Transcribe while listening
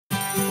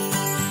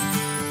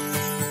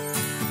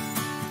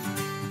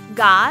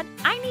God,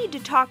 I need to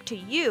talk to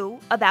you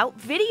about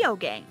video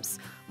games,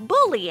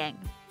 bullying,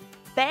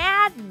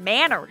 bad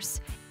manners,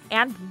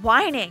 and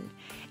whining.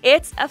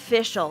 It's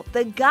official.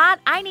 The God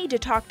I Need to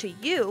Talk to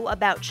You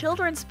About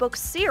Children's Book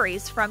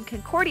series from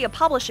Concordia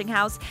Publishing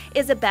House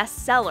is a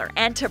bestseller,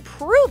 and to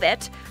prove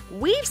it,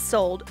 we've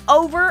sold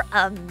over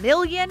 1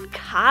 million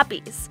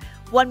copies.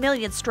 1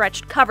 million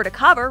stretched cover to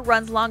cover,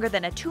 runs longer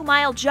than a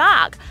 2-mile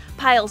jog,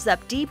 piles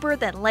up deeper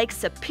than Lake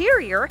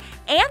Superior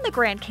and the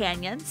Grand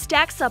Canyon,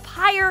 stacks up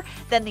higher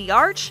than the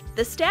Arch,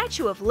 the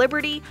Statue of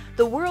Liberty,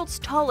 the world's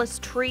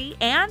tallest tree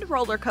and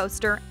roller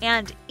coaster,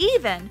 and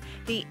even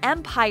the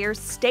Empire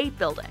State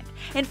Building.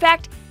 In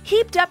fact,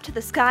 heaped up to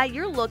the sky,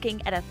 you're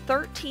looking at a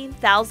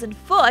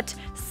 13,000-foot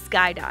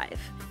skydive.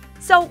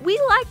 So we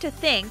like to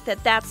think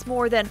that that's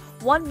more than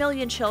 1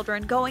 million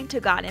children going to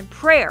God in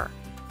prayer,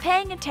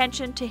 paying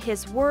attention to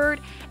His Word,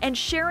 and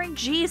sharing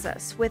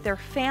Jesus with their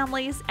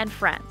families and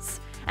friends.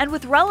 And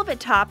with relevant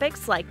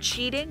topics like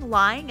cheating,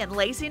 lying, and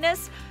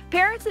laziness,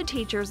 parents and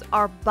teachers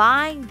are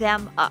buying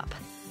them up.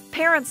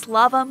 Parents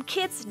love them,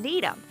 kids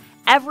need them,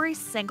 every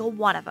single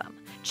one of them.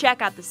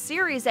 Check out the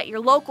series at your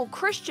local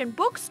Christian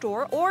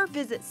bookstore or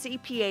visit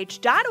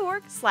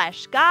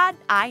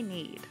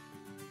cph.org/GodINeed.